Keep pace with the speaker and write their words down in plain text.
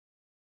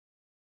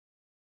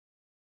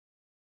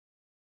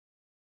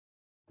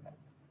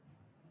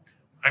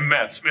I'm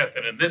Matt Smith,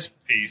 and in this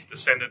piece,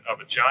 Descendant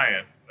of a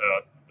Giant,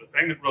 the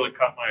thing that really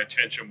caught my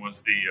attention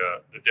was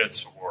the dead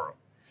saguaro.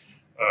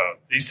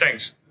 These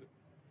things,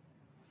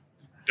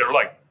 they're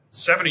like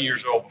 70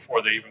 years old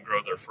before they even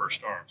grow their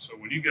first arm. So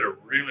when you get a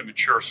really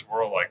mature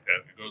saguaro like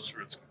that, it goes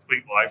through its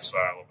complete life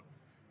cycle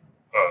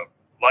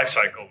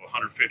of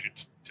 150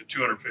 to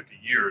 250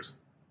 years,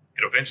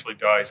 it eventually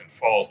dies and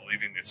falls,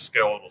 leaving this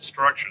skeletal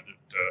structure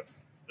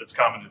that's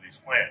common to these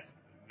plants.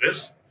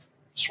 This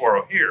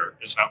saguaro here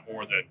is not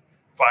more than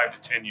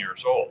 5 to 10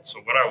 years old. So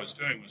what I was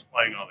doing was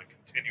playing on the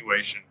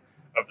continuation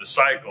of the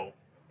cycle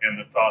and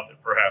the thought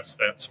that perhaps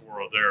that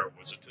saguaro there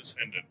was a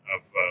descendant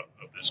of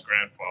this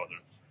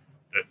grandfather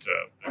that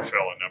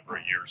fell a number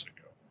of years ago.